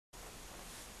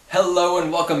Hello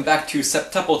and welcome back to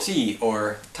Septuple Tea,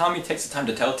 or Tommy Takes the Time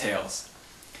to Tell Tales.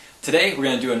 Today we're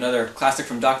going to do another classic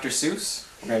from Dr. Seuss.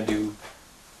 We're going to do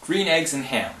Green Eggs and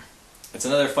Ham. It's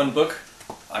another fun book.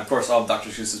 Of course, all of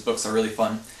Dr. Seuss's books are really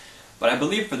fun. But I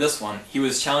believe for this one, he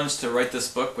was challenged to write this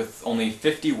book with only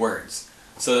 50 words.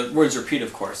 So the words repeat,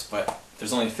 of course, but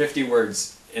there's only 50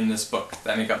 words in this book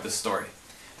that make up this story.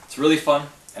 It's really fun,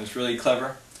 and it's really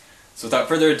clever. So without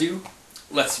further ado,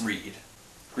 let's read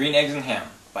Green Eggs and Ham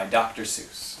by Dr.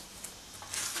 Seuss.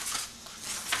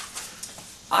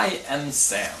 I am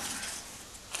Sam.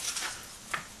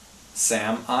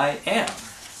 Sam I am.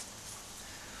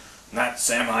 That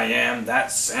Sam I am,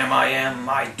 that Sam I am,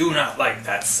 I do not like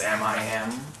that Sam I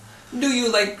am. Do you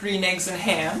like green eggs and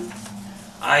ham?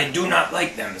 I do not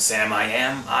like them, Sam I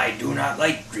am, I do not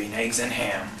like green eggs and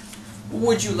ham.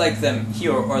 Would you like them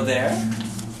here or there?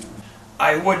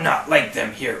 I would not like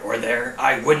them here or there,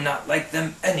 I would not like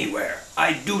them anywhere.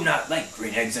 I do not like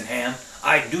green eggs and ham,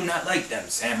 I do not like them,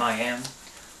 Sam I am.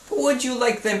 Would you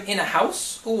like them in a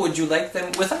house, or would you like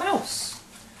them with a mouse?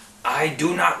 I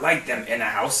do not like them in a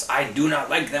house, I do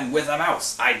not like them with a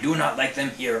mouse. I do not like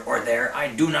them here or there, I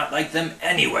do not like them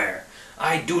anywhere.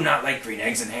 I do not like green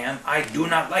eggs and ham, I do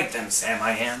not like them, Sam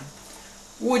I am.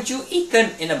 Would you eat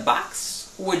them in a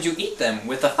box, or would you eat them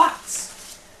with a fox?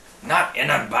 Not in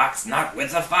a box, not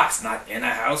with a fox, not in a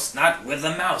house, not with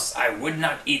a mouse. I would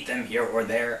not eat them here or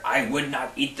there, I would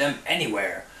not eat them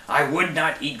anywhere. I would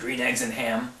not eat green eggs and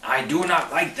ham, I do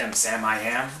not like them, Sam I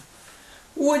am.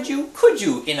 Would you, could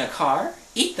you, in a car,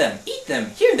 eat them,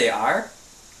 here they are.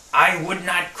 I would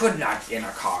not, could not, in a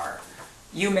car.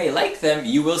 You may like them,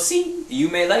 you will see, you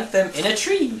may like them in a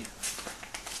tree.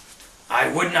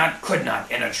 I would not, could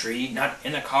not, in a tree, not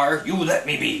in a car, you let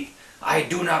me be. I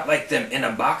do not like them in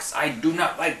a box, I do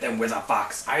not like them with a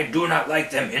fox. I do not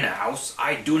like them in a house,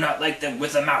 I do not like them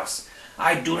with a mouse.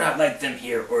 I do not like them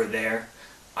here or there,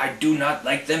 I do not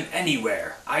like them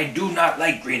anywhere. I do not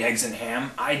like green eggs and ham,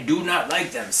 I do not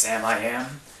like them, Sam I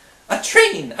am. A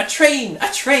train, a train,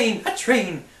 a train, a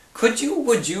train. Could you,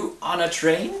 would you, on a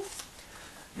train?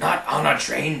 Not on a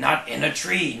train, not in a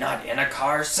tree, not in a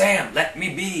car, Sam, let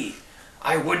me be.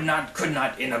 I would not, could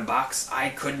not, in a box, I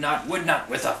could not, would not,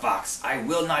 with a fox. I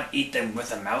will not eat them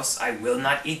with a mouse, I will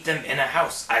not eat them in a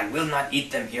house. I will not eat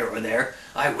them here or there,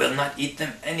 I will not eat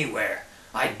them anywhere.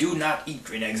 I do not eat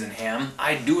green eggs and ham,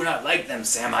 I do not like them,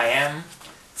 Sam I am.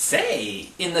 Say,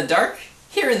 in the dark,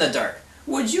 here in the dark,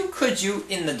 would you, could you,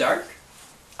 in the dark?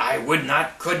 I would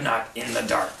not, could not, in the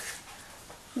dark.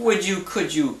 Would you,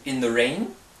 could you, in the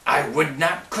rain? I would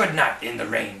not, could not, in the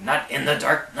rain, not in the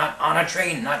dark, not on a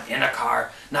train, not in a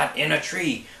car, not in a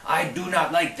tree. I do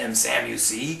not like them, Sam, you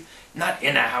see. Not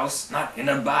in a house, not in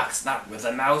a box, not with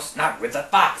a mouse, not with a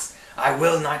fox. I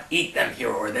will not eat them here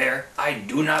or there, I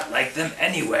do not like them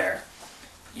anywhere.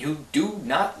 You do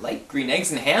not like green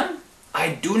eggs and ham? I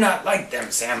do not like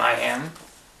them, Sam I am.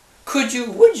 Could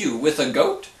you, would you, with a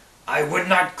goat? I would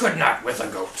not, could not, with a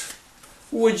goat.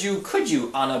 Would you, could you,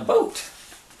 on a boat?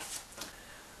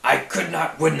 I could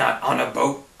not, would not, on a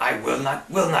boat. I will not,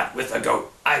 with a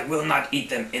goat. I will not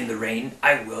eat them in the rain.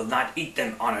 I will not eat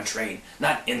them on a train.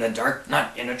 Not in the dark,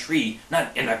 not in a tree,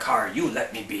 not in a car, you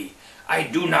let me be. I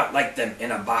do not like them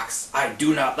in a box. I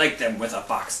do not like them with a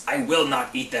fox. I will not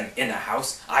eat them in a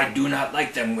house. I do not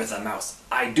like them with a mouse.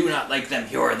 I do not like them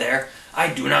here or there.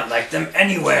 I do not like them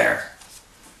anywhere.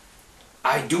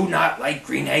 I do not like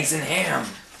green eggs and ham.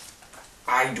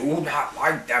 I do not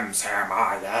like them, Sam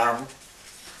I am.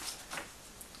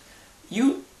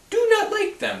 You do not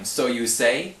like them, so you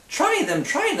say. Try them,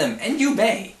 and you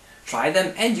may. Try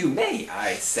them, and you may,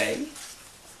 I say.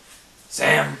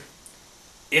 Sam,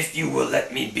 if you will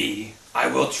let me be, I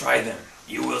will try them,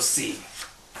 you will see.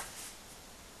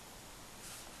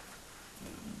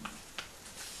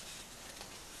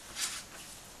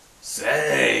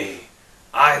 Say,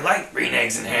 I like green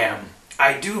eggs and ham.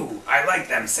 I do, I like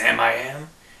them, Sam I am.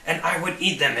 And I would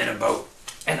eat them in a boat,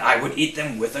 and I would eat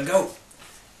them with a goat.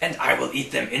 And I will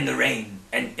eat them in the rain,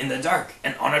 and in the dark,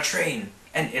 and on a train,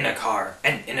 and in a car,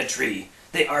 and in a tree.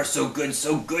 They are so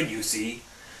good, you see.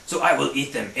 So I will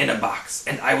eat them in a box,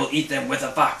 and I will eat them with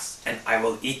a fox, and I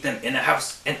will eat them in a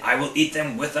house, and I will eat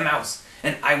them with a mouse,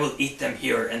 and I will eat them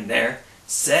here and there.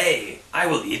 Say, I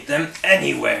will eat them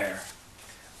anywhere.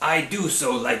 I do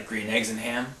so like green eggs and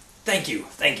ham. Thank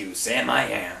you, Sam I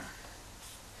am.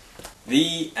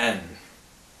 The end.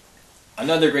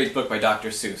 Another great book by Dr.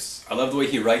 Seuss. I love the way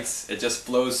he writes, it just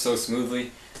flows so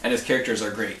smoothly, and his characters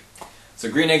are great. So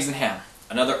Green Eggs and Ham,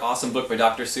 another awesome book by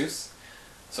Dr. Seuss.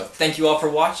 So thank you all for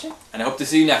watching, and I hope to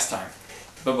see you next time.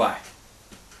 Bye-bye.